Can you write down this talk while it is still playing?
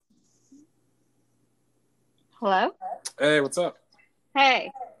Hello? Hey, what's up?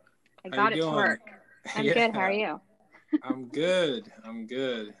 Hey, I How you got it to doing? work. I'm good. How are Yeah, you? I'm good. I'm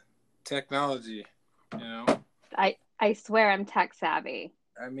good. Technology, you know. I swear I'm tech savvy.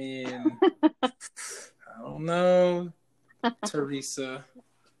 I mean, I don't know, Teresa.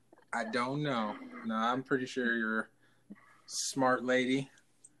 I don't know. No, I'm pretty sure you're a smart lady.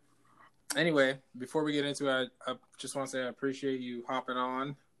 Anyway, before we get into it, I just want to say I appreciate you hopping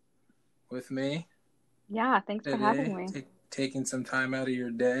on with me Yeah, thanks for having today, me. taking some time out of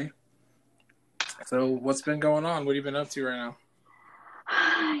your day. So, what's been going on? What have you been up to right now?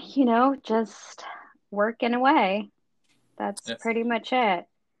 Just working away. That's Yeah. pretty much it.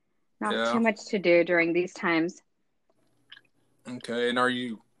 Not too Yeah. much to do during these times. Okay. And are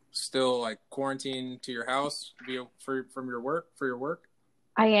you still like quarantined to your house from your work for your work?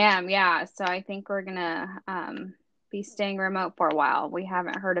 I am, yeah. So I think we're gonna be staying remote for a while. We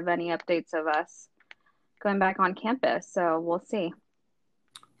haven't heard of any updates of us going back on campus, so we'll see.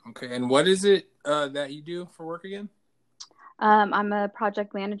 Okay. And what is it that you do for work again? I'm a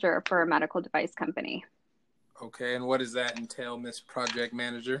project manager for a medical device company. Okay. And what does that entail, Miss Project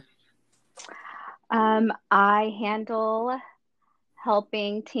Manager? I handle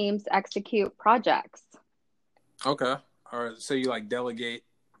helping teams execute projects. Okay. All right. So you like delegate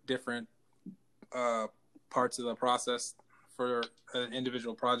different uh, parts of the process for an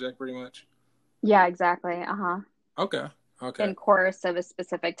individual project, pretty much. Yeah, exactly. Okay. Okay. In course of a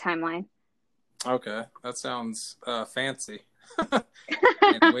specific timeline. Okay. That sounds fancy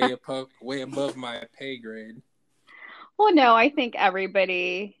and way above my pay grade. Well, no, I think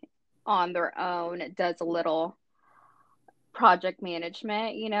everybody on their own does a little project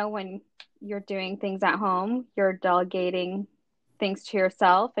management. When you're doing things at home, you're delegating things to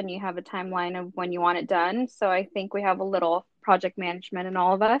yourself and you have a timeline of when you want it done. So I think we have a little project management in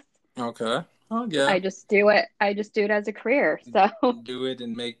all of us. Okay. Oh yeah. I just do it. I just do it as a career. So Do it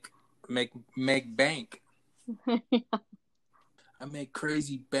and make bank. I make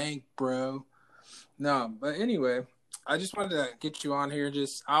crazy bank, bro. No, but anyway, I just wanted to get you on here.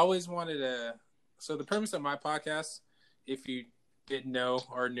 Just I always wanted to. So the premise of my podcast, if you didn't know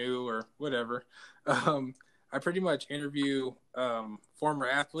or knew or whatever, um, I pretty much interview former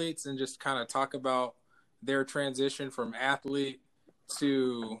athletes and just kind of talk about their transition from athlete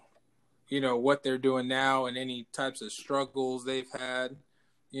to what they're doing now and any types of struggles they've had.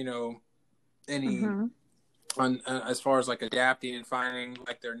 You know, any hmm on as far as like adapting and finding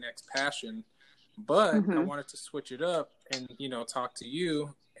like their next passion. But I hmm wanted to switch it up and talk to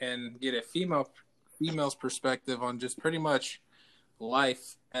you and get a female's perspective on just pretty much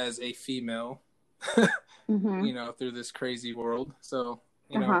life as a female, hmm through this crazy world. So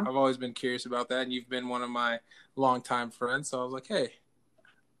Uh-huh. I've always been curious about that, and you've been one of my longtime friends. So I was like, hey,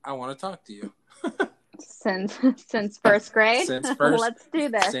 I want to talk to you. Since since first grade. since first Let's do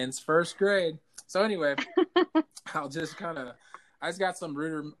this. since first grade. So anyway, I'll just I just got some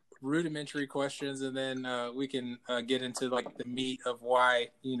rudimentary questions, and then we can get into like the meat of why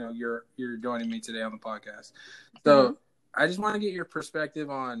you're joining me today on the podcast. hmm So I just want to get your perspective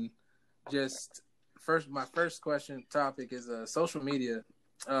on just first. My first question topic is social media.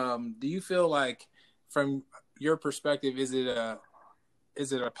 Do you feel like, from your perspective, is it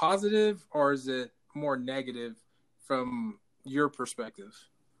a positive or is it more negative from your perspective?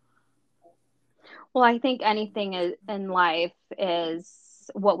 Well, I think anything in life is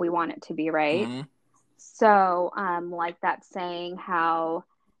what we want it to be, right? Mm-hmm. So, like that saying, how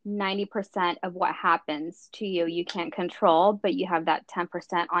 90% of what happens to you, you can't control, but you have that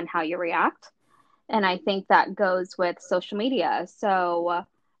 10% on how you react. And I think that goes with social media. So,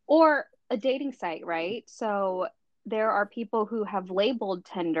 or a dating site, right? So, there are people who have labeled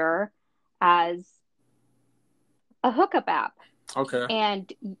Tinder as a hookup app. Okay.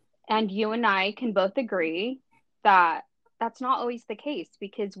 And you and I can both agree that that's not always the case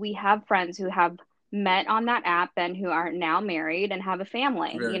because we have friends who have met on that app and who are now married and have a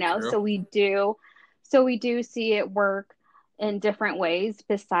family, Very true. so we do see it work in different ways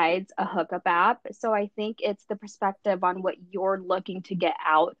besides a hookup app. So I think it's the perspective on what you're looking to get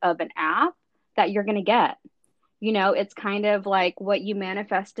out of an app that you're going to get. It's kind of like what you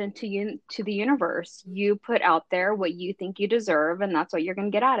manifest into you to the universe. You put out there what you think you deserve, and that's what you're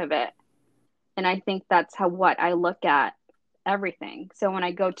going to get out of it. And I think that's how what I look at everything. So when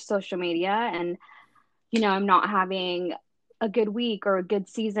I go to social media and I'm not having a good week or a good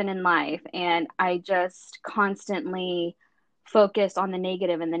season in life, and I just constantly focus on the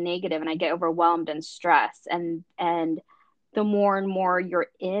negative and the negative, and I get overwhelmed and stressed, and the more and more you're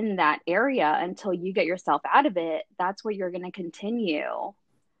in that area until you get yourself out of it, that's what you're going to continue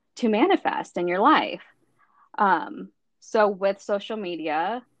to manifest in your life. Um, so with social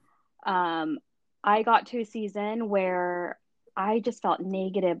media, um, I got to a season where I just felt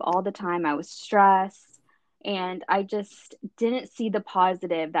negative all the time. I was stressed and I just didn't see the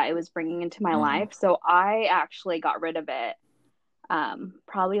positive that it was bringing into my Mm. life. So I actually got rid of it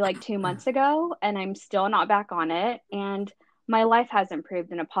probably like 2 months ago, and I'm still not back on it. And my life has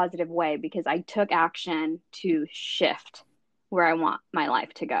improved in a positive way because I took action to shift where I want my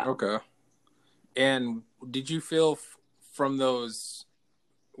life to go. Okay. And did you feel from those,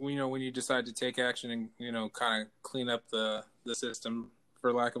 when you decide to take action and kind of clean up the system,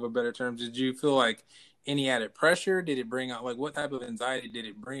 for lack of a better term, did you feel like any added pressure? Did it bring out, like, what type of anxiety did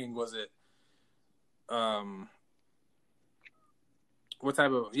it bring? Was it um what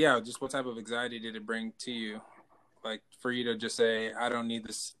type of anxiety did it bring to you? Like, for you to just say, I don't need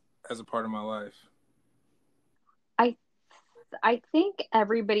this as a part of my life. I I think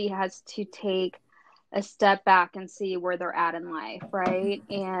everybody has to take a step back and see where they're at in life, right?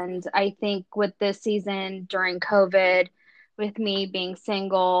 And I think with this season during COVID, with me being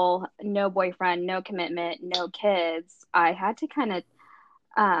single, no boyfriend, no commitment, no kids, I had to kind of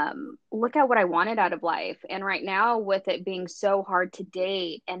look at what I wanted out of life. And right now, with it being so hard to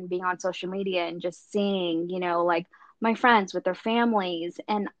date and being on social media and just seeing, like my friends with their families,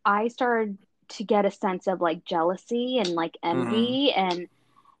 and I started to get a sense of like jealousy and like Mm-hmm. envy,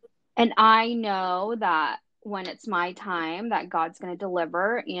 and I know that when it's my time that God's going to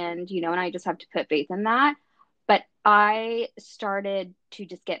deliver, and and I just have to put faith in that. But I started to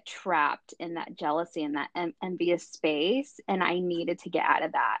just get trapped in that jealousy and that envious space, and I needed to get out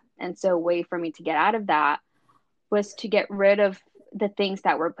of that. And so a way for me to get out of that was to get rid of the things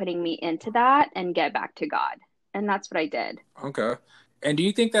that were putting me into that and get back to God. And that's what I did. Okay. And do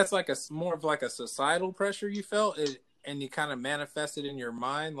you think that's like more of like a societal pressure you felt, and you kind of manifested in your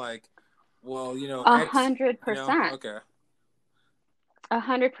mind, like, well, A X, hundred percent. okay.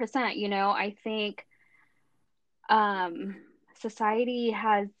 100%. I think um, society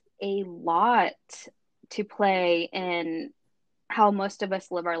has a lot to play in how most of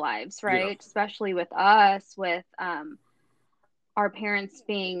us live our lives, Yeah. right? Especially with us, with our parents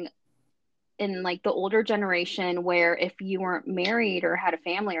being in like the older generation, where if you weren't married or had a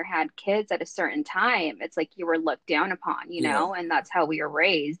family or had kids at a certain time, it's like you were looked down upon, Yeah. and that's how we were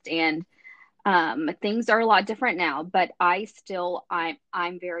raised. And things are a lot different now, but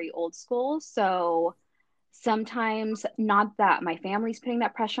I'm very old school, so sometimes not that my family's putting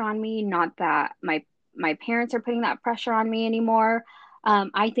that pressure on me, not that my parents are putting that pressure on me anymore.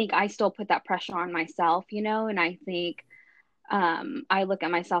 I think I still put that pressure on myself, and I think I look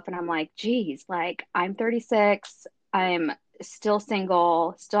at myself and I'm like, geez, like I'm 36, I'm still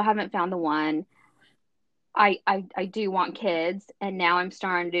single, still haven't found the one. I do want kids, and now I'm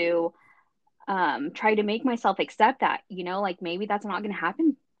starting to try to make myself accept that, like maybe that's not going to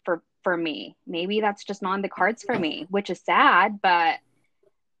happen for me. Maybe that's just not in the cards for me, which is sad, but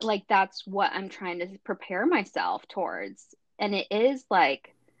like that's what I'm trying to prepare myself towards. And it is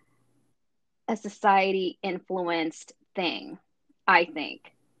like a society influenced thing, I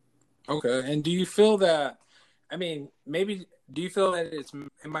think. Okay. And do you feel that, I mean, maybe, do you feel that it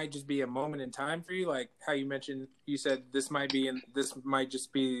might just be a moment in time for you? Like how you mentioned, you said this might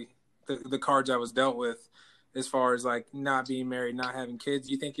just be the cards I was dealt with, as far as like not being married, not having kids.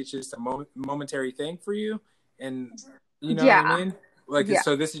 You think it's just a momentary thing for you? And you know what I Yeah. mean? Like, Yeah.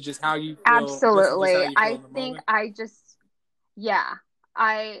 so this is just how you feel. This is just how Absolutely. you feel I in the think moment. I just yeah.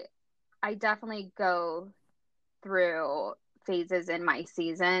 I I definitely go through phases in my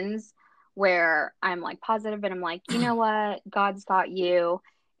seasons where I'm like positive and I'm like, you know what, God's got you,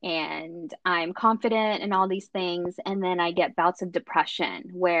 and I'm confident in all these things. And then I get bouts of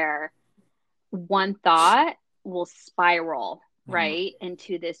depression where one thought will spiral Mm. right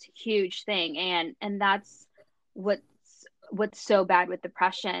into this huge thing. And that's what's what's so bad with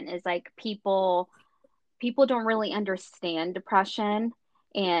depression is like people don't really understand depression,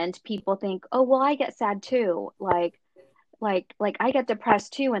 and people think, oh well, I get sad too, like I get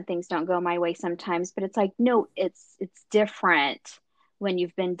depressed too when things don't go my way sometimes. But it's like, no, it's different when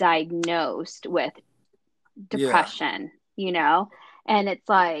you've been diagnosed with Yeah. depression, and it's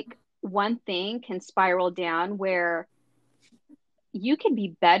like one thing can spiral down where you can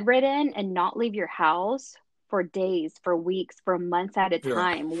be bedridden and not leave your house for days, for weeks, for months at a Yeah.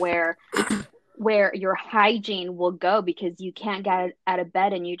 time, where your hygiene will go because you can't get out of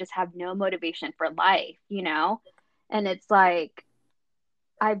bed and you just have no motivation for life. And it's like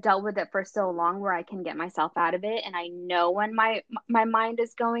I've dealt with it for so long where I can get myself out of it, and I know when my mind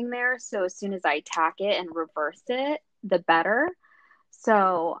is going there. So as soon as I attack it and reverse it, the better.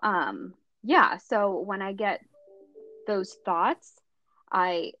 So yeah, so when I get those thoughts,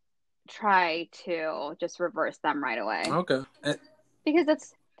 I try to just reverse them right away Okay. because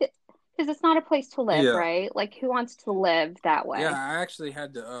it's not a place to live, Yeah. right? Like, who wants to live that Yeah, way? I actually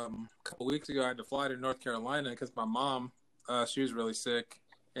had to a couple weeks ago I had to fly to North Carolina because my mom she was really sick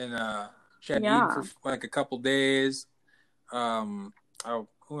and she hadn't eaten for Yeah. like a couple days. I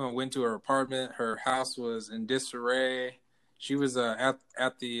went to her apartment. Her house was in disarray. She was at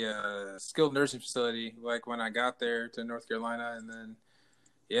the skilled nursing facility like when I got there to North Carolina, and then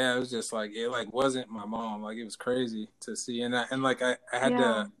yeah, it was just like it like wasn't my mom. Like it was crazy to see, and like I had Yeah.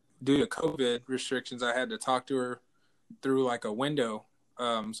 to due to COVID restrictions, I had to talk to her through like a window,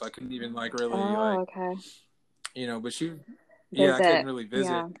 so I couldn't even like really Oh, like okay. but she yeah, I couldn't Visit. really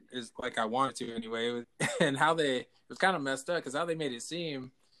visit Yeah. as like I wanted to anyway. And how they it was kind of messed up because how they made it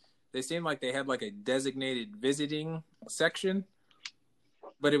seem they seemed like they had like a designated visiting section,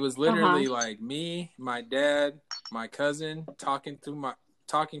 but it was Uh-huh. literally like me, my dad, my cousin talking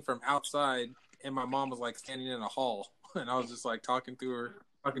from outside, and my mom was like standing in a hall, and I was just like talking to her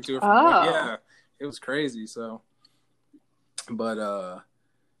from Oh. yeah, it was crazy. So, but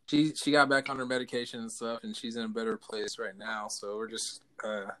she got back on her medication and stuff, and she's in a better place right now. So we're just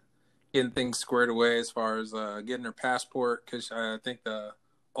getting things squared away as far as getting her passport because I think the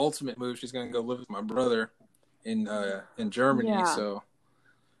ultimate move she's going to go live with my brother in Germany. Yeah. So,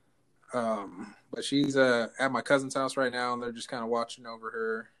 but she's at my cousin's house right now, and they're just kind of watching over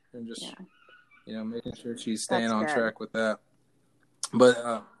her and just Yeah. making sure she's staying That's on good. track with that.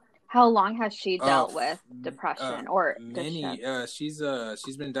 But How long has she uh, dealt with depression, or does she have? many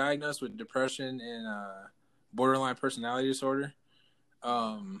she's been diagnosed with depression and borderline personality disorder.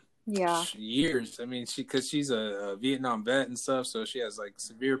 Um, Yeah. Years. I mean, because she's a Vietnam vet and stuff, so she has like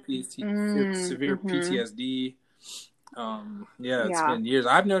severe Mm-hmm. PTSD. Yeah, it's Yeah. been years.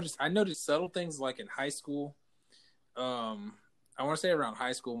 I noticed subtle things like in high school. I want to say around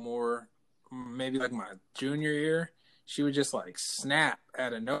high school more, maybe like my junior year. She would just like snap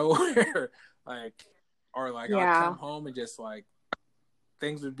out of nowhere, like, or like I'd Yeah. come home and just like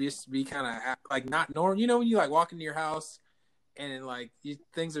things would be kind of like not normal. You know when you like walk into your house and like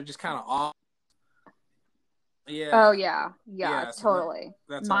things are just kind of off. Oh, Yeah, yeah. Yeah, yeah. So totally.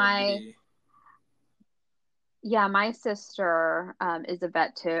 that's how it would My be. Yeah, my sister is a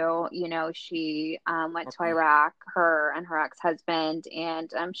vet too. You know, she went to Okay. Iraq, her and her ex-husband,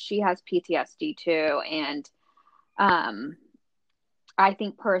 and she has PTSD too. And um, I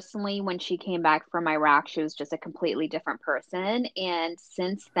think personally, when she came back from Iraq, she was just a completely different person. And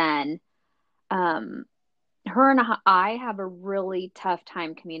since then, um, her and I have a really tough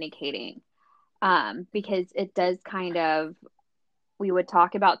time communicating because it does kind of we would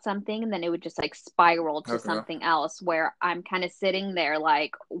talk about something and then it would just like spiral to Okay. something else where I'm kind of sitting there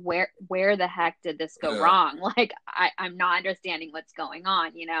like where the heck did this go Yeah. wrong? Like I'm not understanding what's going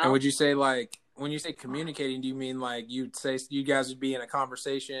on, you And know? would you say like when you say communicating, do you mean like you'd say you guys would be in a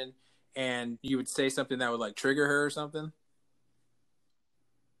conversation and you would say something that would like trigger her or something?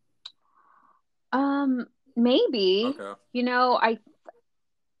 Maybe, Okay. you know, I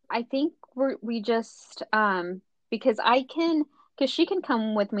think we just because because she can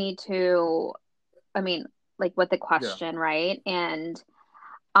come with me to I mean like with the Yeah. question, right? And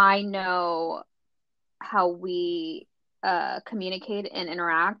I know how we communicate and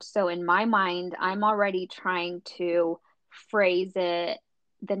interact. So in my mind, I'm already trying to phrase it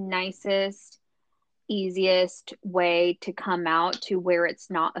the nicest, easiest way to come out to where it's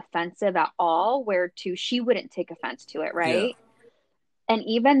not offensive at all, where to she wouldn't take offense to it, Yeah. right? And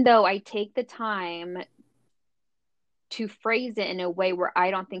even though I take the time to phrase it in a way where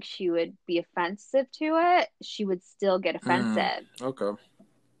I don't think she would be offensive to it, she would still get Mm. offensive. Okay.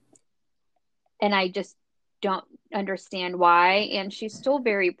 And I just don't understand why. And she's still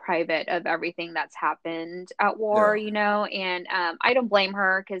very private of everything that's happened at war, Yeah. you know. And I don't blame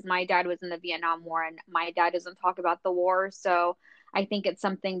her because my dad was in the Vietnam War and my dad doesn't talk about the war. So I think it's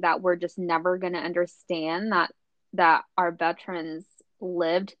something that we're just never going to understand that our veterans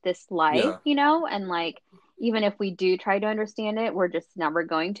lived this life, Yeah. you know, and like even if we do try to understand it, we're just never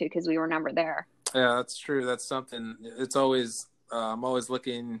going to because we were never there. Yeah, that's true. That's something. It's always I'm always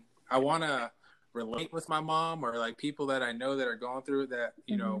looking. I want to relate with my mom or like people that I know that are going through it that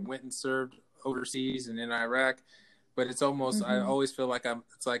Hmm. went and served overseas and in Iraq. But it's almost I Hmm. always feel like I'm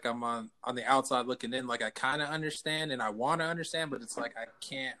on the outside looking in. Like I kind of understand and I want to understand, but it's like I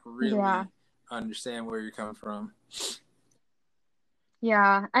can't Yeah. really understand where you're coming from.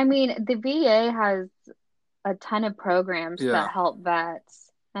 Yeah. I mean, the VA has a ton of programs Yeah. that help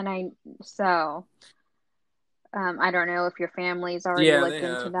vets. And I, so I don't know if your family's already Yeah, looked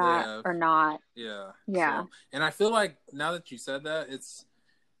into they that have. or not. Yeah. Yeah. So, and I feel like now that you said that,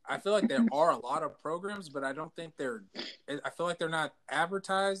 I feel like there are a lot of programs, but I don't think I feel like they're not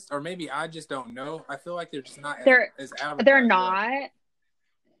advertised, or maybe I just don't know. I feel like they're just not They're as they're advertised. Yeah. not.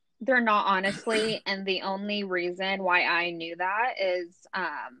 They're not, honestly, and the only reason why I knew that is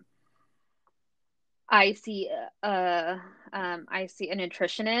I see I see a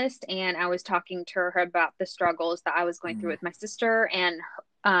nutritionist, and I was talking to her about the struggles that I was going through Mm. with my sister, and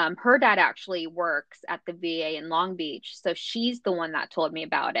her dad actually works at the VA in Long Beach, so she's the one that told me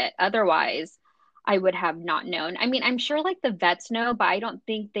about it. Otherwise, I would have not known. I mean, I'm sure like the vets know, but I don't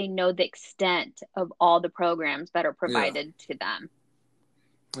think they know the extent of all the programs that are Yeah. provided to them.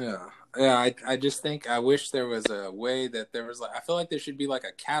 Yeah. Yeah. I just think I wish there was a way that there was like, I feel like there should be like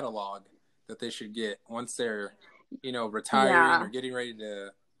a catalog that they should get once they're, retiring or Yeah, getting ready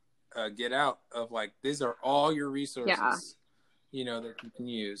to get out of, like, these are all your yeah, resources, that you can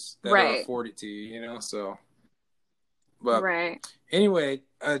use that are right, afforded to you, so, but right. anyway,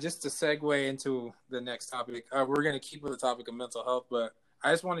 just to segue into the next topic, we're going to keep with the topic of mental health, but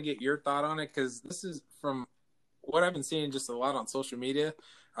I just want to get your thought on it because this is from what I've been seeing just a lot on social media.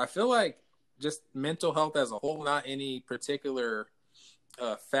 I feel like just mental health as a whole, not any particular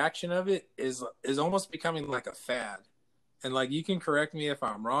faction of it, is almost becoming like a fad. And like you can correct me if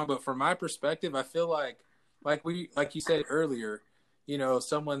I'm wrong, but from my perspective, I feel like you said earlier,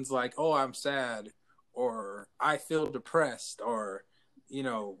 someone's like, "Oh, I'm sad," or "I feel depressed," or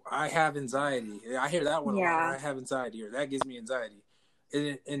 "I have anxiety." I hear that one a lot. Yeah. I have anxiety, or that gives me anxiety.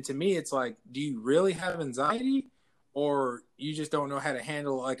 And to me, it's like, do you really have anxiety, or you just don't know how to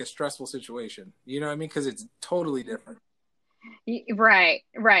handle like a stressful situation? You know what I mean? Because it's totally different. Right,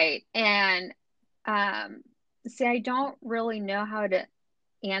 right. And um see, I don't really know how to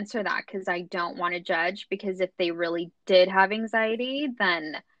answer that because I don't want to judge, because if they really did have anxiety,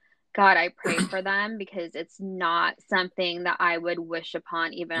 then God, I pray for them, because it's not something that I would wish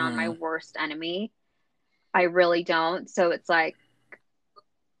upon even on my Mm, worst enemy. I really don't. So it's like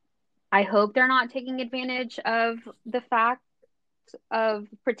I hope they're not taking advantage of the fact of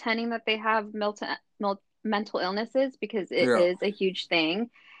pretending that they have mental illnesses, because it yeah. is a huge thing.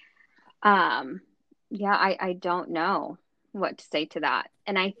 Um, yeah, I don't know what to say to that.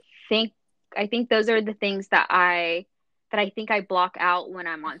 And think I think those are the things that I think I block out when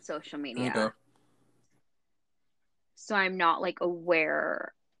I'm on social Okay. media. So I'm not like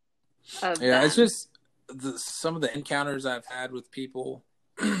aware of Yeah, it's them. just some of the encounters I've had with people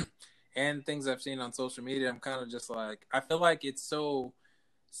and things I've seen on social media. I'm kind of just like, I feel like it's so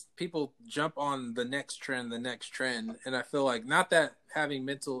people jump on the next trend, and I feel like not that having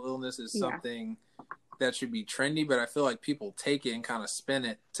mental illness is Yeah. something that should be trendy, but I feel like people take it and kind of spin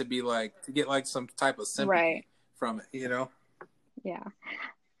it to be like to get like some type of Right. sympathy from it. Yeah.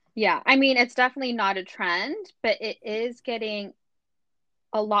 Yeah. I mean, it's definitely not a trend, but it is getting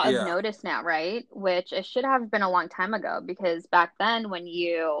a lot of Yeah, notice now, right? Which it should have been a long time ago, because back then when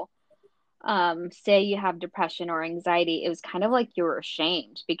you say you have depression or anxiety, it was kind of like you were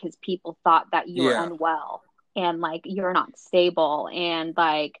ashamed because people thought that you were yeah, unwell and like you're not stable, and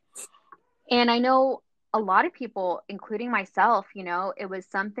like, and I know a lot of people, including myself, it was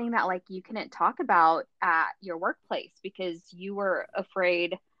something that like you couldn't talk about at your workplace because you were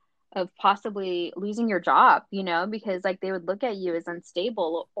afraid of possibly losing your job, because like they would look at you as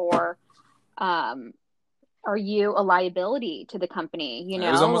unstable, or um are you a liability to the company, it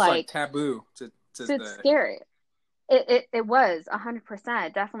was almost like like, taboo to so it's say. scary. It was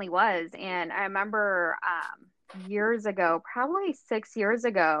 100%, definitely was. And I remember years ago, probably 6 years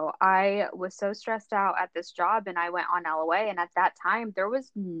ago, I was so stressed out at this job, and I went on LOA. And at that time,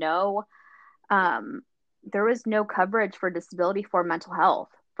 um, there was no coverage for disability for mental health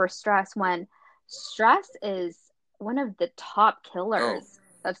for stress, when stress is one of the top Oh, killers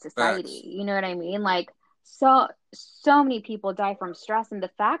of society. facts. You know what I mean? Like, so many people die from stress, and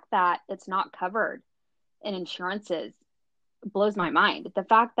the fact that it's not covered in insurances blows my mind. The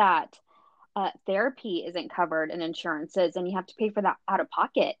fact that therapy isn't covered in insurances, and you have to pay for that out of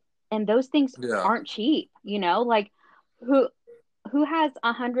pocket, and those things Yeah, aren't cheap. Like, who who has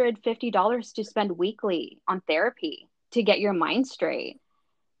 $150 to spend weekly on therapy to get your mind straight?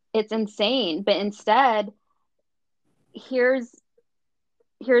 It's insane. But instead, here's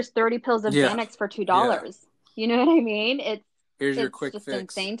 30 pills of yeah, Xanax for yeah. $2. You know what I mean? Here's your It's quick just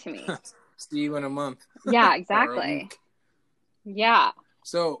fix. insane to me. See you in a month Yeah, or a exactly. week. Yeah.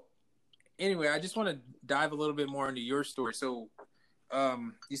 So anyway, I just want to dive a little bit more into your story. So,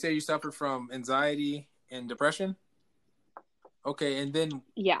 you say you suffered from anxiety and depression. Okay, and then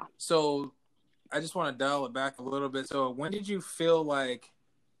Yeah. so I just want to dial it back a little bit. So when did you feel like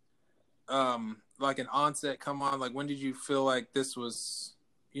an onset come on? Like when did you feel like this was,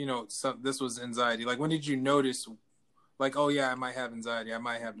 this was anxiety? Like when did you notice, like, oh yeah, I might have anxiety, I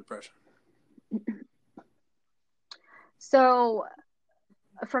might have depression? So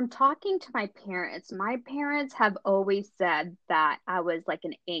from talking to my parents have always said that I was like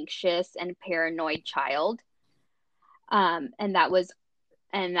an anxious and paranoid child. And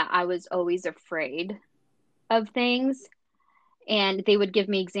that I was always afraid of things. And they would give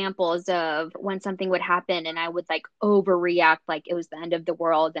me examples of when something would happen and I would like overreact like it was the end of the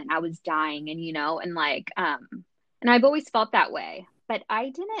world and I was dying, and and like and I've always felt that way. But I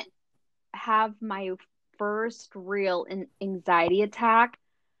didn't have my first real anxiety attack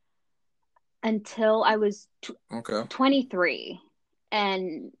until I was Okay. 23.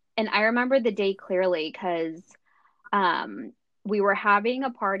 And I remember the day clearly because we were having a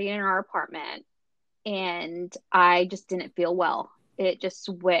party in our apartment and I just didn't feel well. It just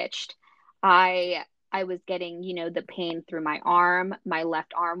switched. I was getting, the pain through my arm. My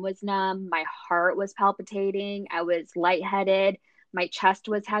left arm was numb. My heart was palpitating. I was lightheaded. My chest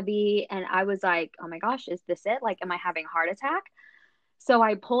was heavy. And I was like, oh my gosh, is this it? Like, am I having a heart attack? So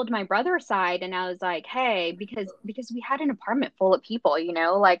I pulled my brother aside and I was like, hey, because we had an apartment full of people,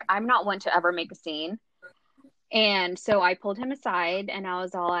 like I'm not one to ever make a scene. And so I pulled him aside and I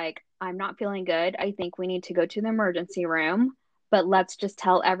was all like, I'm not feeling good. I think we need to go to the emergency room, but let's just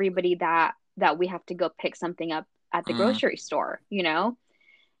tell everybody that we have to go pick something up at the grocery store.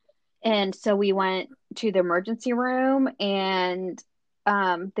 And so we went to the emergency room and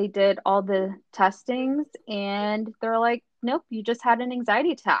they did all the testings and they're like, nope, you just had an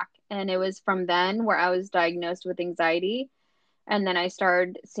anxiety attack. And it was from then where I was diagnosed with anxiety. And then I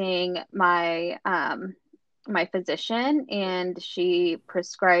started seeing my physician and she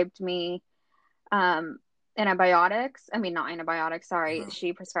prescribed me antibiotics. I mean, not antibiotics, sorry.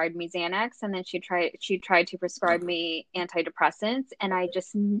 She prescribed me Xanax, and then she tried to prescribe me antidepressants, and I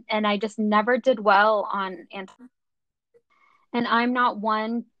just never did well on and I'm not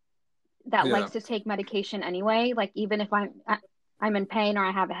one that Yeah. likes to take medication anyway. Like even if I'm in pain or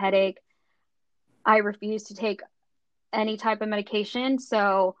I have a headache, I refuse to take any type of medication.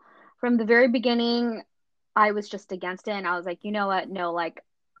 So from the very beginning, I was just against it. And I was like, you know what? No, like,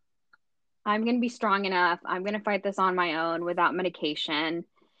 I'm going to be strong enough. I'm going to fight this on my own without medication.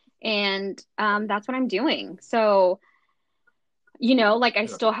 And that's what I'm doing. So, like I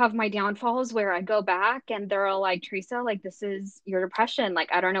still have my downfalls where I go back and they're all like, Teresa, like, this is your depression. Like,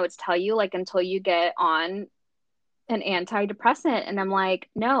 I don't know what to tell you, like, until you get on an antidepressant. And I'm like,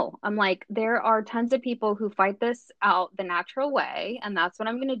 no, I'm like, there are tons of people who fight this out the natural way. And that's what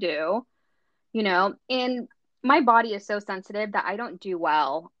I'm going to do. And my body is so sensitive that I don't do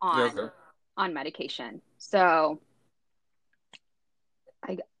well on medication. So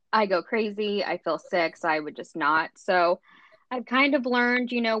I go crazy, I feel sick, so I would just not. So I've kind of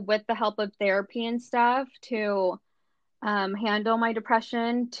learned, with the help of therapy and stuff to handle my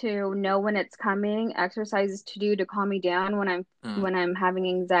depression, to know when it's coming, exercises to do to calm me down when I'm having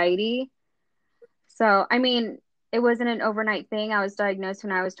anxiety. So I mean, it wasn't an overnight thing. I was diagnosed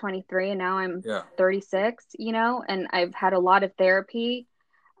when I was 23 and now I'm 36, and I've had a lot of therapy.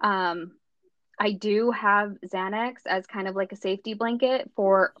 I do have Xanax as kind of like a safety blanket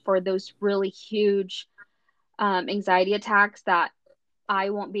for those really huge anxiety attacks that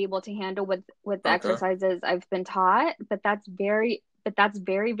I won't be able to handle with the exercises I've been taught. But that's very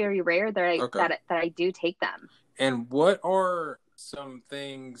very rare that I do take them. And what are some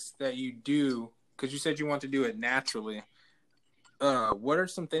things that you do? Because you said you want to do it naturally. What are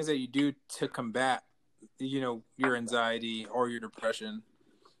some things that you do to combat, your anxiety or your depression?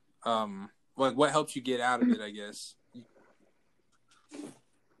 Like what helps you get out of it, I guess?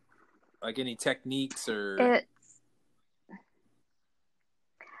 Like any techniques or...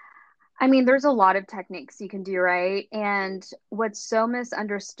 I mean, there's a lot of techniques you can do, right? And what's so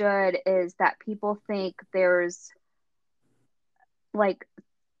misunderstood is that people think there's like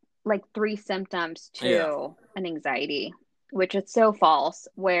three symptoms to an anxiety, which is so false,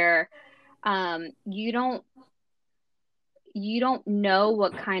 where you don't know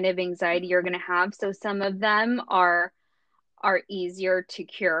what kind of anxiety you're going to have. So some of them are easier to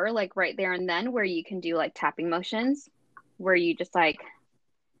cure, like right there and then, where you can do like tapping motions, where you just like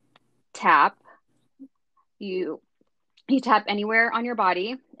tap, you tap anywhere on your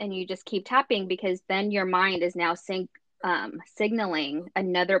body and you just keep tapping, because then your mind is now signaling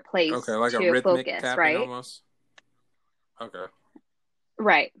another place like to a rhythmic focus, tapping, right? Almost. Okay.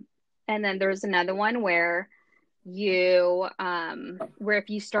 Right. And then there's another one where you where if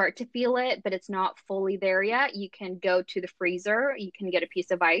you start to feel it but it's not fully there yet, you can go to the freezer, you can get a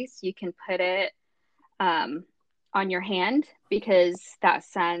piece of ice, you can put it um, on your hand, because that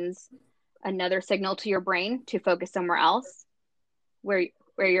sends another signal to your brain to focus somewhere else where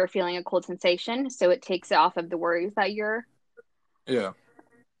you're feeling a cold sensation, so it takes it off of the worries that you're Yeah.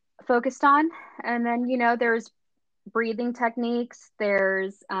 focused on. And then, there's breathing techniques,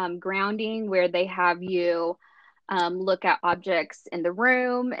 there's grounding, where they have you look at objects in the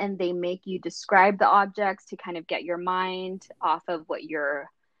room and they make you describe the objects to kind of get your mind off of what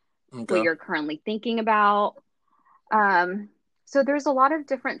Okay. you're currently thinking about. So there's a lot of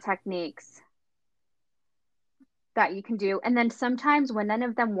different techniques that you can do. And then sometimes when none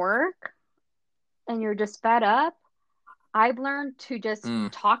of them work and you're just fed up, I've learned to just Mm.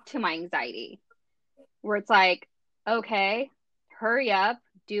 talk to my anxiety, where it's like, okay, hurry up,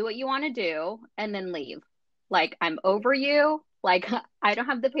 do what you want to do, and then leave. Like, I'm over you. Like, I don't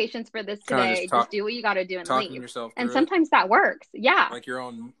have the patience for this Kind of just today. Just do what you got to do and talking leave. yourself And through it, sometimes that works. Yeah, like your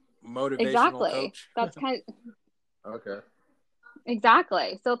own motivational exactly. coach. That's kind of Okay.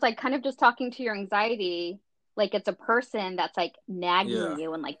 exactly. So it's like kind of just talking to your anxiety like it's a person that's like nagging Yeah.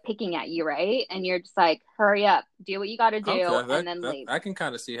 you and like picking at you, right? And you're just like, hurry up, do what you got to do, Okay. and then That leave. I can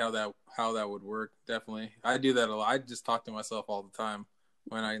kind of see how that would work. Definitely, I do that a lot. I just talk to myself all the time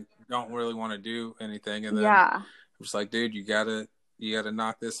when I don't really want to do anything, and then Yeah, I'm just like, dude, you gotta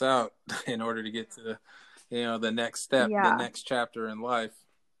knock this out in order to get to the next step, the yeah, next chapter in life.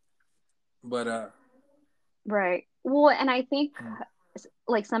 But right. Well, and I think mm,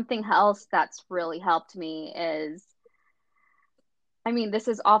 like something else that's really helped me is, I mean, this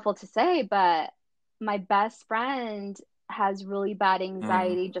is awful to say, but my best friend has really bad mm,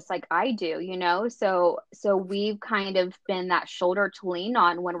 anxiety just like I do, So we've kind of been that shoulder to lean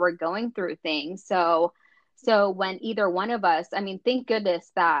on when we're going through things. So when either one of us, I mean, thank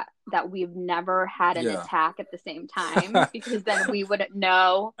goodness that we've never had an yeah, attack at the same time, because then we wouldn't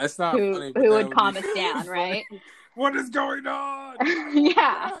know that's not who funny, but who that would would be calm us down, funny. right? What is going on?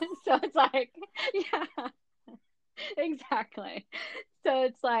 Yeah. So it's like, yeah. Exactly. So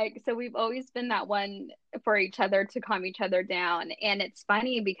it's like, so we've always been that one for each other to calm each other down. And it's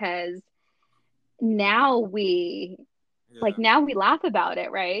funny because now Yeah. now we laugh about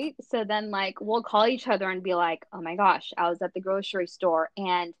it, right? So then like we'll call each other and be like, "Oh my gosh, I was at the grocery store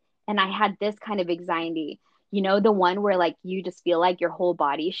and I had this kind of anxiety." The one where like you just feel like your whole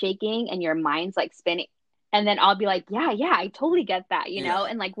body's shaking and your mind's like spinning. And then I'll be like, "Yeah, yeah, I totally get that," Yeah.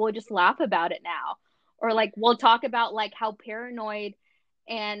 and like we'll just laugh about it now. Or like we'll talk about like how paranoid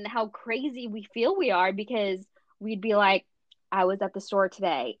and how crazy we feel we are, because we'd be like, I was at the store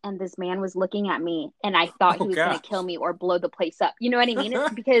today and this man was looking at me and I thought Oh he was going to kill gosh. me or blow the place up. You know what I mean?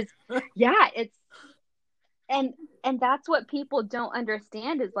 It's because, yeah, and, and that's what people don't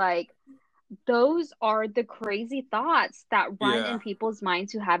understand is like, those are the crazy thoughts that run Yeah. in people's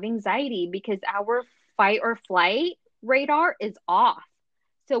minds who have anxiety, because our fight or flight radar is off.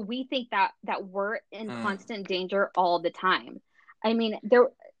 So we think that we're in Mm. constant danger all the time. I mean,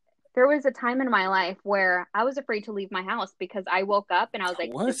 there was a time in my life where I was afraid to leave my house because I woke up and I was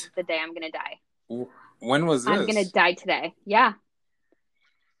like, this What? is the day I'm going to die. When was I'm going to this? die today. Yeah.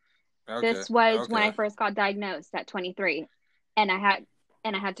 Okay. This was when I Okay. first got diagnosed at 23, and I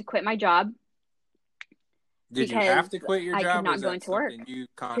had to quit my job Did you because have to quit your I could job, or is not go that into work, something you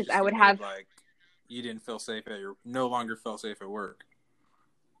because I consciously would did? have Like, you didn't feel safe no longer felt safe at work.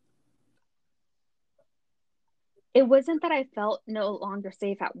 it wasn't that I felt no longer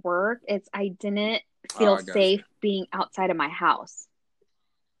safe at work. It's I didn't Oh, feel I got you. safe being outside of my house.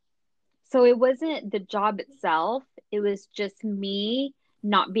 So it wasn't the job itself. It was just me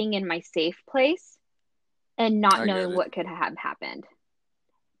not being in my safe place and not I get knowing it. what could have happened.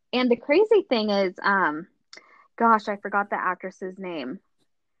 And the crazy thing is, gosh, I forgot the actress's name.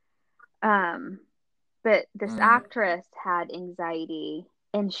 Um, but this Mm. actress had anxiety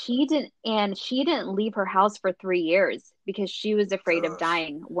and she didn't leave her house for 3 years because she was afraid of Gosh.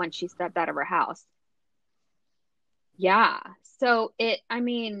 dying once she stepped out of her house. Yeah. So I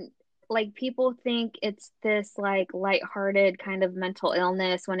mean, like people think it's this like lighthearted kind of mental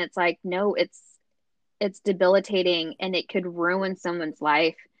illness when it's like, no, it's debilitating and it could ruin someone's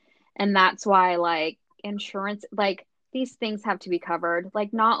life. And that's why like insurance, like these things have to be covered.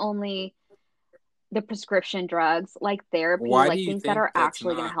 Like not only the prescription drugs, like therapy, Why do like you things that think are that's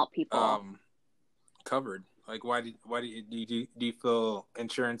actually going to not help people. um covered? Like, why do you feel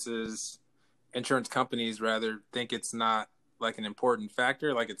insurance companies rather think it's not like an important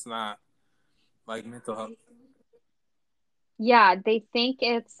factor? Like, it's not like mental health. Yeah, they think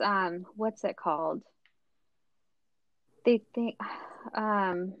it's what's it called? they think,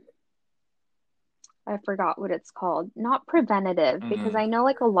 um, I forgot what it's called. Not preventative, because Mm. I know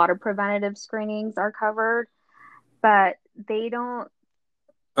like a lot of preventative screenings are covered, but they don't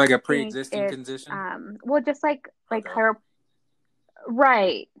Like a think pre-existing it's, condition? well, just like Okay.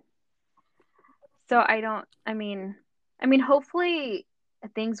 right. So I mean, hopefully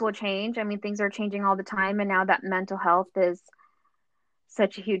things will change. I mean, things are changing all the time, and now that mental health is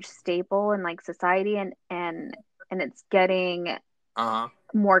such a huge staple in like society, and it's getting Uh-huh.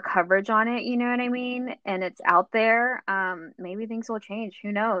 more coverage on it, you know what I mean? And it's out there. Maybe things will change.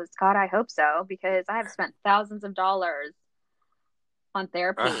 Who knows? God, I hope so, because I have spent thousands of dollars on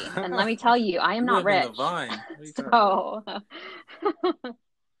therapy. And let me tell you, I am You not live in the rich. Vine. What are you talking about?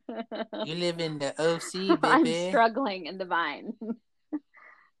 So You live in the OC, I'm baby. struggling in the vine.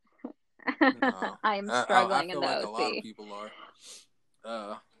 No, I am I struggling in feel the like a lot of OC. people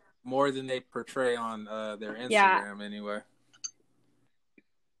are. More than they portray on their Yeah. Instagram, anyway.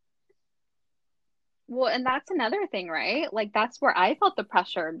 Well, and that's another thing, right? Like that's where I felt the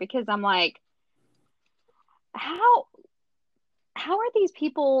pressure, because I'm like, how how are these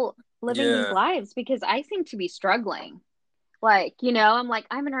people living these Yeah, lives? Because I seem to be struggling. Like, I'm like,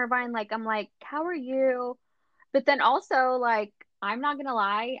 I'm in Irvine, like I'm like, how are you? But then also like, I'm not gonna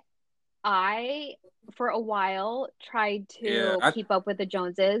lie, I for a while tried yeah. to keep up with the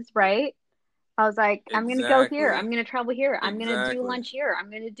Joneses, right? I was like, I'm gonna go here, Exactly, I'm gonna travel here, I'm gonna do exactly. lunch here,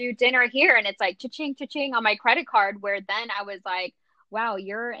 I'm gonna do dinner here, and it's like cha-ching, cha-ching on my credit card. Where then I was like, wow,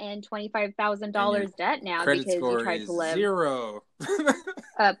 you're in $25,000 And your debt now credit because you score tried is to live 0.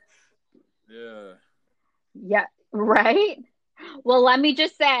 up. Yeah, Yeah, right. Well, let me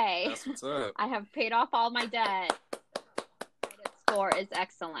just say, that's what's up. I have paid off all my debt. Credit score is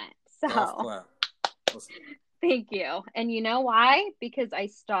excellent. Golf So clap. Listen, thank you. And you know why? Because I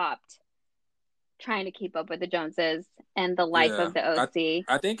stopped trying to keep up with the Joneses and the life yeah, of the OC,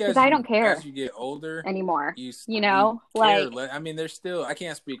 I think because I don't as care you get older, anymore. you care Like less. I mean, there's still, I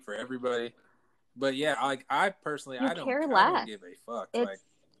can't speak for everybody, but yeah, like I personally, you care I don't less. give a fuck. Like It's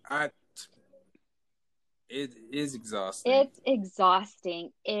I, it is exhausting. it's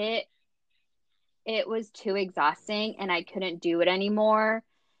exhausting. It was too exhausting, and I couldn't do it anymore.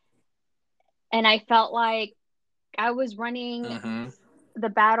 And I felt like I was running Mm-hmm. the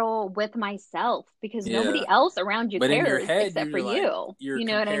battle with myself, because Yeah, nobody else around you but in your cares head, except for you're like you. you're You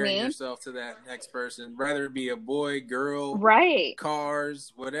know what I comparing mean? yourself to that next person, whether it be a boy, girl, Right.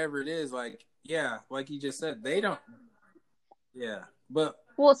 cars, whatever it is. Like yeah, like you just said, they don't. Yeah, but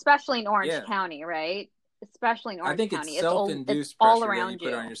Well, especially in Orange yeah, County, right? Especially in I Orange think it's County. It's self-induced all pressure that you around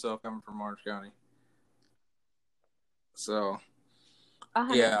put on you. yourself coming from Orange County. So A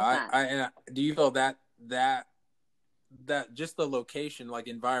hundred yeah, percent. do you feel that just the location, like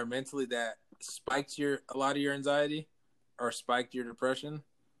environmentally, that spiked a lot of your anxiety or spiked your depression,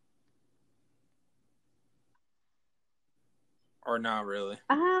 or not really?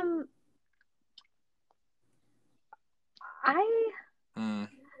 Um, I, Mm.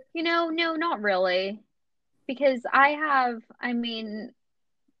 no, not really. Because I mean,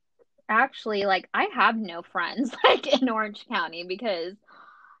 actually, like, I have no friends, like, in Orange County, because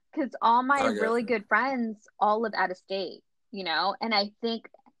all my I got really you. good friends all live out of state, and I think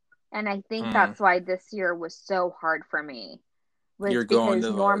Mm. that's why this year was so hard for me, was You're going because to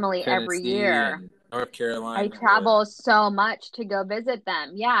like normally every Tennessee year and North I Carolina. Yeah, travel so much to go visit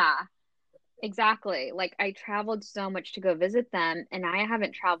them. Yeah, exactly. Like I traveled so much to go visit them, and I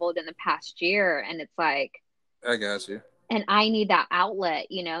haven't traveled in the past year, and it's like, I got you. and I need that outlet,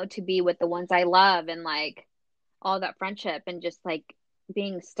 to be with the ones I love, and like all that friendship, and just like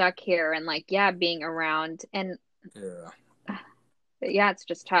being stuck here, and like, yeah, being around, and Yeah. yeah, it's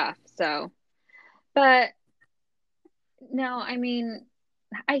just tough. So, but no, I mean,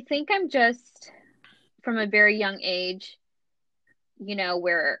 I think I'm just from a very young age,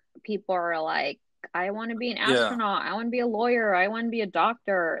 where people are like, I want to be an Yeah. astronaut, I want to be a lawyer, I want to be a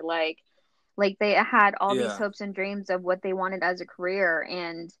doctor, like they had all these Yeah. hopes and dreams of what they wanted as a career,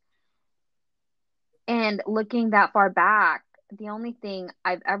 and looking that far back, the only thing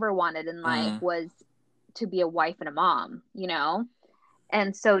I've ever wanted in life Mm. was to be a wife and a mom.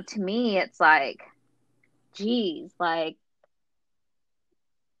 And so to me, it's like, geez, like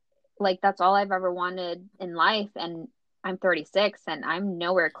that's all I've ever wanted in life. And I'm 36, and I'm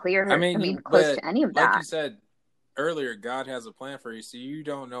nowhere I clear, I mean, mean, close but to any of like you that. said earlier, God has a plan for you, so you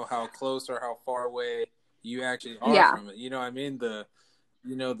don't know how close or how far away you actually are Yeah, from it. You know what I mean? right,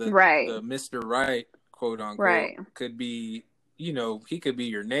 The Mr. Right, quote unquote, right, could be, he could be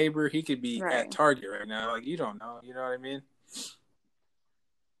your neighbor. He could be at right. Target right now. Like you don't know. You know what I mean?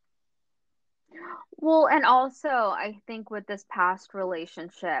 Well, and also I think with this past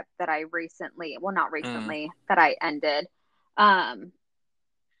relationship that I recently, well, not Mm, recently, that I ended, um,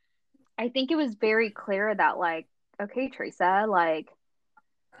 I think it was very clear that like, okay, Teresa, like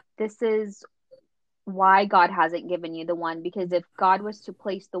this is why God hasn't given you the one, because if God was to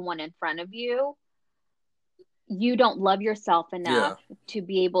place the one in front of you, you don't love yourself enough yeah, to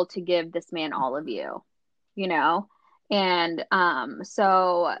be able to give this man all of you, you know? And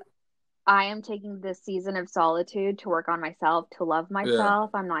so I am taking this season of solitude to work on myself, to love yeah,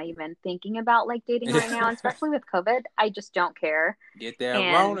 myself. I'm not even thinking about like dating right now, yeah. especially with COVID. I just don't care. Get that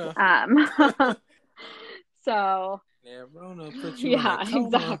And Rona. so That Rona put you in a yeah, coma.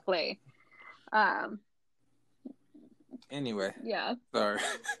 exactly. Um Anyway, yeah. sorry.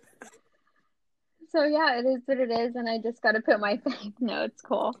 So yeah, it is what it is, and I just got to put my thank notes.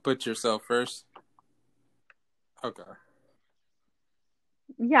 Cool. Put yourself first. Okay.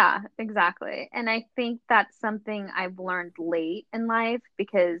 Yeah, exactly. And I think that's something I've learned late in life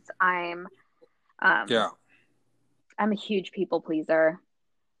because um Yeah. I'm a huge people pleaser.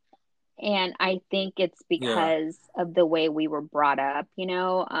 And I think it's Yeah. because of the way we were brought up,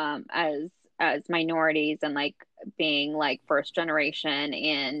 as minorities and like being like first generation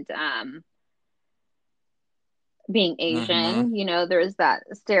and being Mm-hmm. Asian, there's that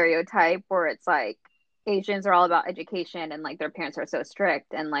stereotype where it's like Asians are all about education and like their parents are so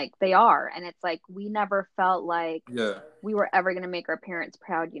strict and like they are. And it's like we never felt like Yeah. we were ever going to make our parents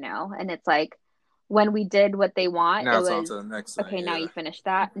proud, And it's like when we did what they want, Now it it's on was to the next okay, thing. now Yeah. you finished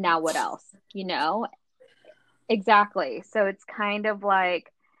that. Now what else? Exactly. So it's kind of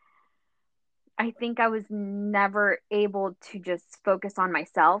like I think I was never able to just focus on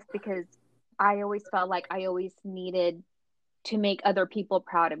myself because I always felt like I always needed to make other people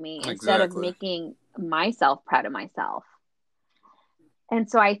proud of me instead of Exactly. making myself proud of myself. And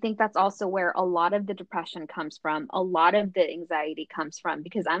so I think that's also where a lot of the depression comes from, a lot of the anxiety comes from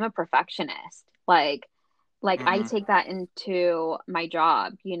because I'm a perfectionist. Like I Mm-hmm. take that into my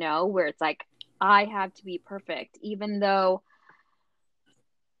job, where it's like I have to be perfect even though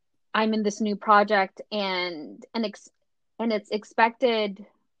I'm in this new project and it's expected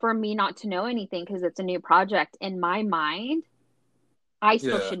for me not to know anything because it's a new project. In my mind, I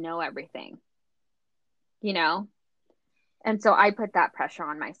still Yeah. should know everything, you know? And so I put that pressure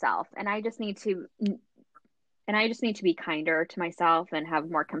on myself and I just need to be kinder to myself and have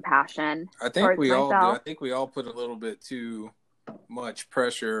more compassion I think towards we all do. I myself. think we all put a little bit too much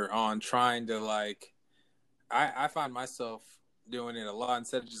pressure on trying to like. I find myself doing it a lot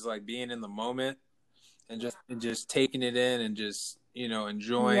instead of just like being in the moment and just taking it in and just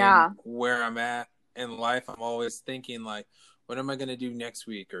enjoying Yeah. where I'm at in life. I'm always thinking like, what am I gonna do next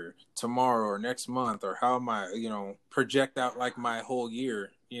week or tomorrow or next month or how am I project out like my whole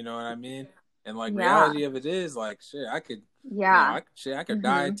year. You know what I mean? And like Yeah. reality of it is like shit. I could Yeah. I could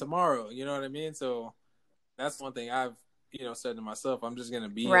die Mhm. tomorrow. You know what I mean? So that's one thing I've said to myself. I'm just gonna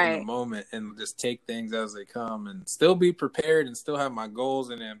be in the Right. moment and just take things as they come and still be prepared and still have my goals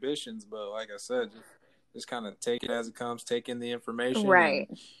and ambitions. But like I said, just kind of take it as it comes, take in the information and Right.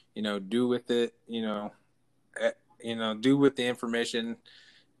 do with it. Eh, do with the information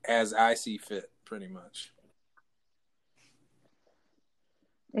as I see fit, pretty much.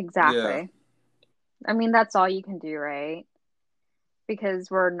 Yeah, Exactly. I mean, that's all you can do, right?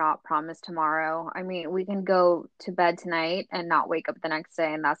 Because we're not promised tomorrow. I mean, we can go to bed tonight and not wake up the next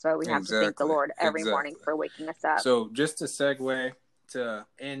day, and that's why we have to thank the exactly, Lord every morning exactly. for waking us up. So just to segue to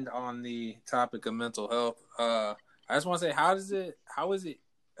end on the topic of mental health, I just want to say, how is it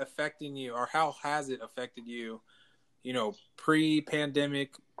affecting you, or how has it affected you?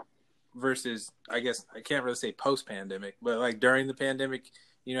 Pre-pandemic versus, I guess I can't really say post-pandemic, but like during the pandemic,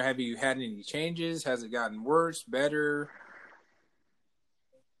 have you had any changes? Has it gotten worse, better?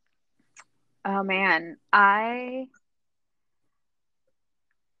 Oh man, I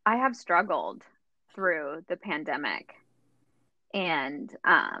have struggled through the pandemic and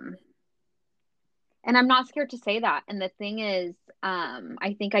I'm not scared to say that. And the thing is,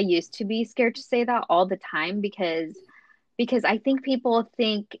 I think I used to be scared to say that all the time because I think people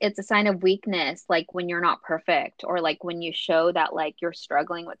think it's a sign of weakness, like when you're not perfect or like when you show that like you're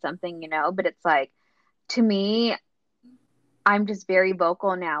struggling with something, but it's like to me, I'm just very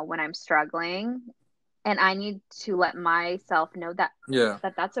vocal now when I'm struggling and I need to let myself know that Yeah.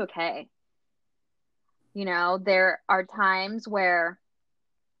 that's okay. There are times where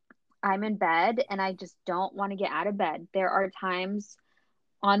I'm in bed and I just don't want to get out of bed. There are times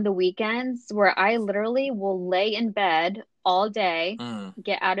on the weekends where I literally will lay in bed all day, Mm.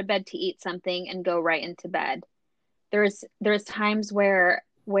 get out of bed to eat something and go right into bed. There's times where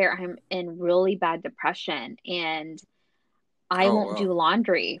where I'm in really bad depression and I Oh won't wow. do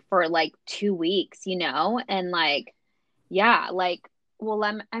laundry for like 2 weeks, you know? And like, yeah, like, well,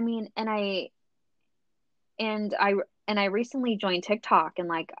 I mean, and I, and I recently joined TikTok and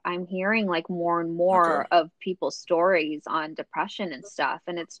like I'm hearing like more and Okay. more of people's stories on depression and stuff.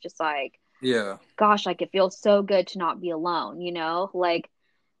 And it's just like, Yeah. gosh, like it feels so good to not be alone, you know? Like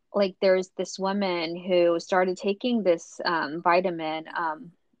there's this woman who started taking this vitamin.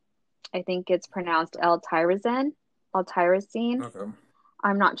 I think it's pronounced L-tyrosine. Okay.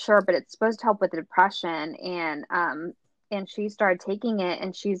 I'm not sure, but it's supposed to help with depression. And she started taking it,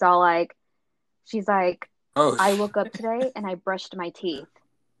 and she's like, Oh. I woke up today and I brushed my teeth,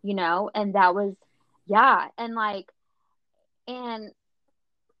 you know, and that was, yeah, and like, and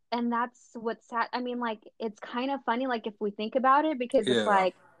and that's what's sad. I mean, like, it's kind of funny, like if we think about it, because it's Yeah.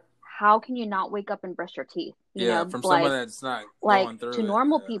 like, how can you not wake up and brush your teeth? You Yeah. know, From someone like that's not like going to through it.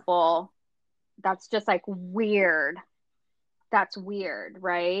 normal Yeah. people, that's just like weird. That's weird,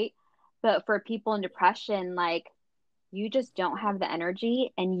 right? But for people in depression, like you just don't have the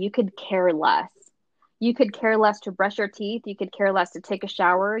energy and you could care less. You could care less to brush your teeth. You could care less to take a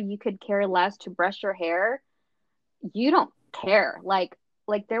shower. You could care less to brush your hair. You don't care. Like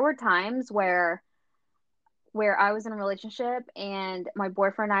there were times where I was in a relationship and my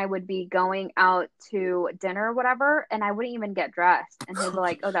boyfriend and I would be going out to dinner or whatever, and I wouldn't even get dressed. And he'd be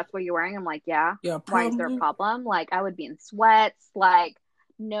like, "Oh, that's what you're wearing?" I'm like, "Yeah." Yeah. Why, is there a Probably. problem? Like I would be in sweats, like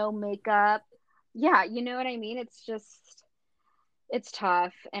no makeup. Yeah, you know what I mean? It's just it's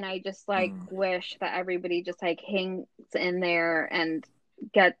tough, and I just like Mm. wish that everybody just like hangs in there and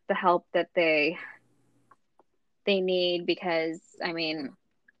get the help that they need, because I mean,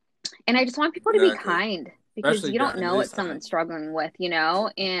 and I just want people to be Exactly. kind, because Especially you don't during know these what someone's times. struggling with, you know?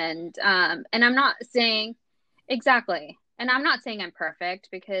 And I'm not saying exactly. And I'm not saying I'm perfect,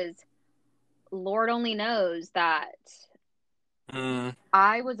 because Lord only knows that Mm.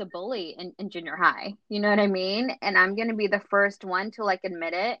 I was a bully in junior high. You know what I mean? And I'm going to be the first one to like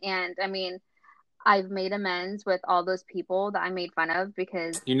admit it. And I mean, I've made amends with all those people that I made fun of,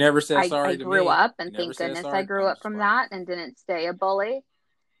 because You never said I sorry to grew me. up, You and never thank said goodness I sorry. grew I'm up just from playing. that and didn't stay a bully.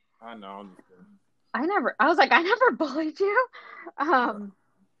 I know. I'm just kidding. I was like, I never bullied you. Yeah. Um,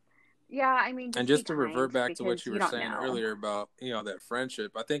 yeah, I mean, And just be just to revert kind, back to what because you you were don't saying know. earlier about, that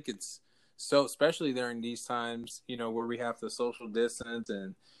friendship, I think it's so, especially during these times, where we have to social distance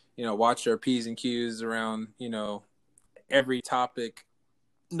and, watch our P's and Q's around, every topic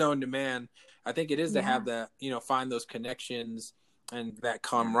known to man. I think it is to Yeah. have that, find those connections and that Yeah.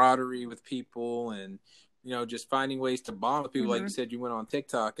 camaraderie with people and, just finding ways to bond with people. Like you Hmm. said, you went on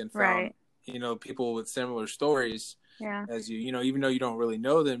TikTok and found, Right. people with similar stories Yeah. as even though you don't really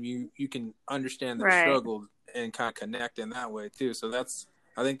know them, you can understand their Right. struggle and kind of connect in that way too. So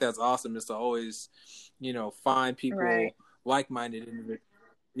I think that's awesome, is to always, find Right. people like-minded individuals.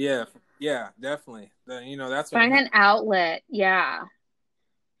 Yeah, yeah, definitely. That's what Find an outlet. Yeah.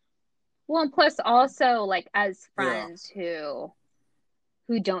 Well, and plus also like as yeah. friends who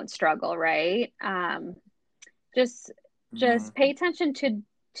don't struggle, right? Just Mm-hmm. just pay attention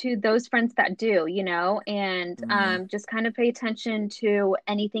to those friends that do, you know, and Mm-hmm. just kind of pay attention to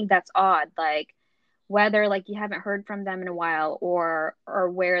anything that's odd, like whether like you haven't heard from them in a while, or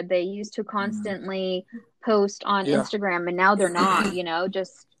where they used to Mm-hmm. constantly post on Yeah. Instagram and now they're not, you know,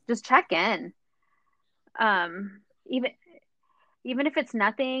 just check in. Even even if it's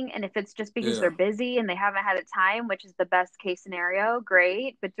nothing, and if it's just because Yeah. they're busy and they haven't had a time, which is the best case scenario,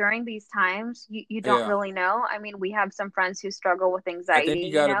 great. But during these times, you don't Yeah. really know. I mean, we have some friends who struggle with I think you anxiety,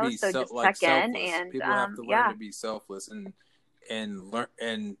 you got to know, be so just like check in. selfless. And People have to learn yeah. to be selfless and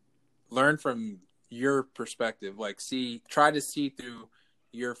learn from your perspective. Like try to see through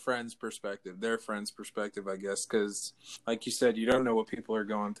your friend's perspective, their friend's perspective, I guess, because like you said, you don't know what people are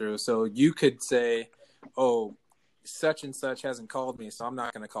going through. So you could say, "Oh, such and such hasn't called me, so I'm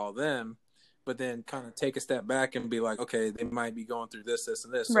not going to call them." But then kind of take a step back and be like, okay, they might be going through this, this,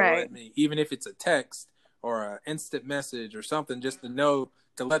 and this. So Right. let me, even if it's a text or an instant message or something, just to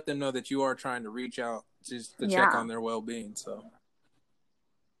let them know that you are trying to reach out just to check Yeah. on their well-being. So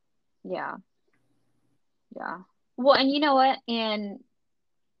Yeah. Yeah. Well, and you know what? And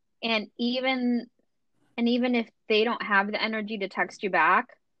even if they don't have the energy to text you back,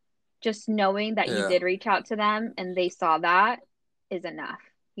 just knowing that you yeah, did reach out to them and they saw that is enough.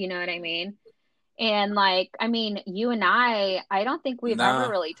 You know what I mean? And like, I mean, you and I don't think we've ever nah,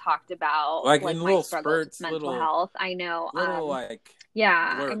 really talked about like like in my little struggles with spurts, mental health. I know, like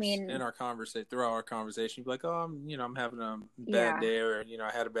yeah, I blurts in mean, our conversation throughout our conversation. You'd be like, oh, I'm having a bad yeah, day, or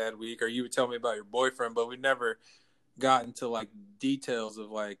I had a bad week, or you would tell me about your boyfriend, but we never got into like details of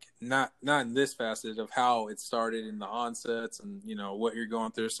like not in this facet of how it started in the onsets and what you're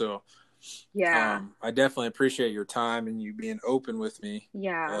going through. So Yeah. I definitely appreciate your time and you being open with me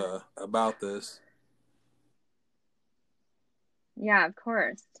Yeah. about this. Yeah, of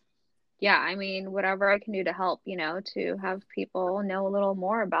course. Yeah, I mean, whatever I can do to help, to have people know a little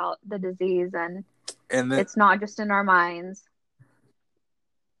more about the disease, and And then it's not just in our minds,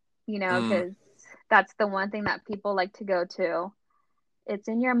 mm, because that's the one thing that people like to go to. It's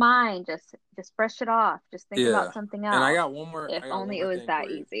in your mind. Just brush it off. Just think yeah, about something and else. If I got one only it more was thing that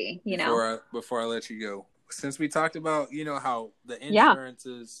for you easy. before I let you go. Since we talked about how the Yeah.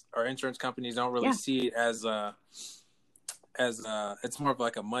 insurances or insurance companies don't really Yeah. see it as it's more of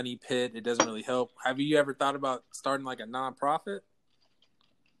like a money pit. It doesn't really help. Have you ever thought about starting like a nonprofit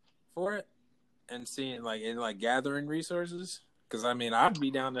for it and seeing like gathering resources? Because I mean, I'd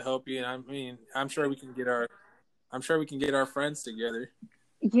be down to help you, and I mean, I'm sure we can get our friends together.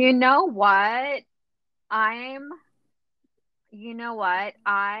 You know what? I'm, you know what?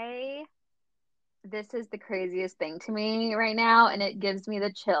 This is the craziest thing to me right now, and it gives me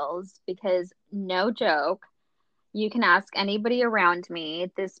the chills because no joke, you can ask anybody around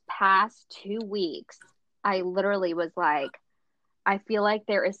me. This past 2 weeks, I literally was like, I feel like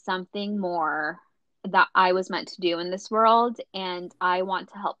there is something more that I was meant to do in this world, and I want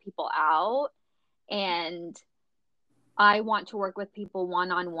to help people out, and I want to work with people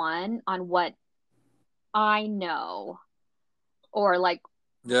one on one on what I know, or like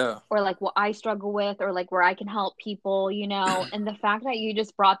Yeah, what I struggle with, or like where I can help people. And the fact that you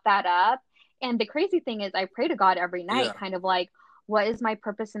just brought that up, and the crazy thing is I pray to God every night, yeah. kind of like, what is my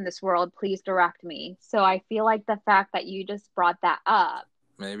purpose in this world? Please direct me. So I feel like the fact that you just brought that up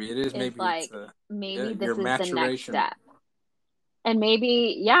Maybe it is. is Maybe it's like, maybe your this is the next maturation. step. And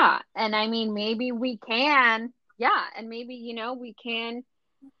maybe, yeah. And I mean, maybe we can, yeah. And maybe, we can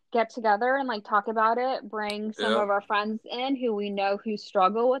get together and like talk about it, bring some Yeah. of our friends in who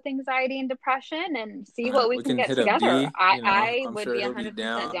struggle with anxiety and depression, and see what we We can can get hit up together. D. I I'm would sure be he'll be 100%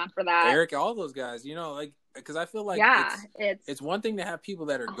 down. down for that. Eric, all those guys. Like because I feel like Yeah, it's one thing to have people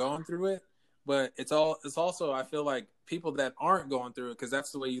that are going through it, but it's also I feel like people that aren't going through it because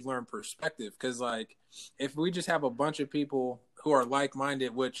that's the way you learn perspective. Because like if we just have a bunch of people who are like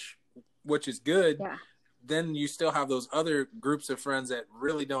minded, which is good, yeah, then you still have those other groups of friends that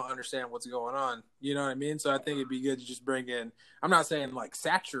really don't understand what's going on. You know what I mean? So I think it'd be good to just bring in, I'm not saying like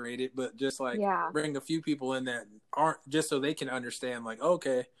saturate it, but just like yeah, bring a few people in that aren't, just so they can understand like,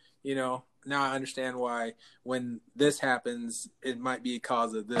 okay, now I understand why when this happens, it might be a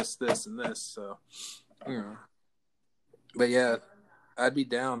cause of this, this, and this. So, but yeah, I'd be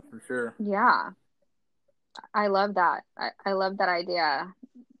down for sure. yeah. I love that. I love that idea.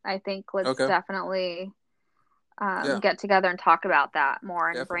 I think let's Okay. definitely Yeah, get together and talk about that more,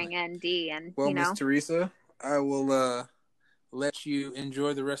 and definitely. bring in D, and Well, Miss Teresa, I will let you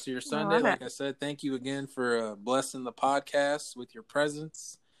enjoy the rest of your I Sunday. love it. Like I said, thank you again for blessing the podcast with your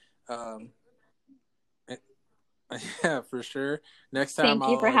presence. Um, yeah, for sure. Next time Thank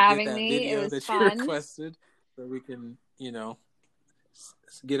you I'll for get having that me. It video was that you fun. requested so we can,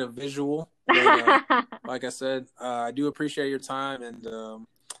 get a visual. But like I said, I do appreciate your time and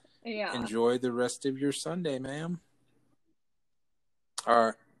Yeah. enjoy the rest of your Sunday, ma'am. All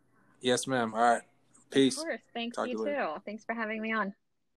right. Yes, ma'am. All right. Of Peace. course. Thanks, Talk you to you later. too. Thanks for having me on.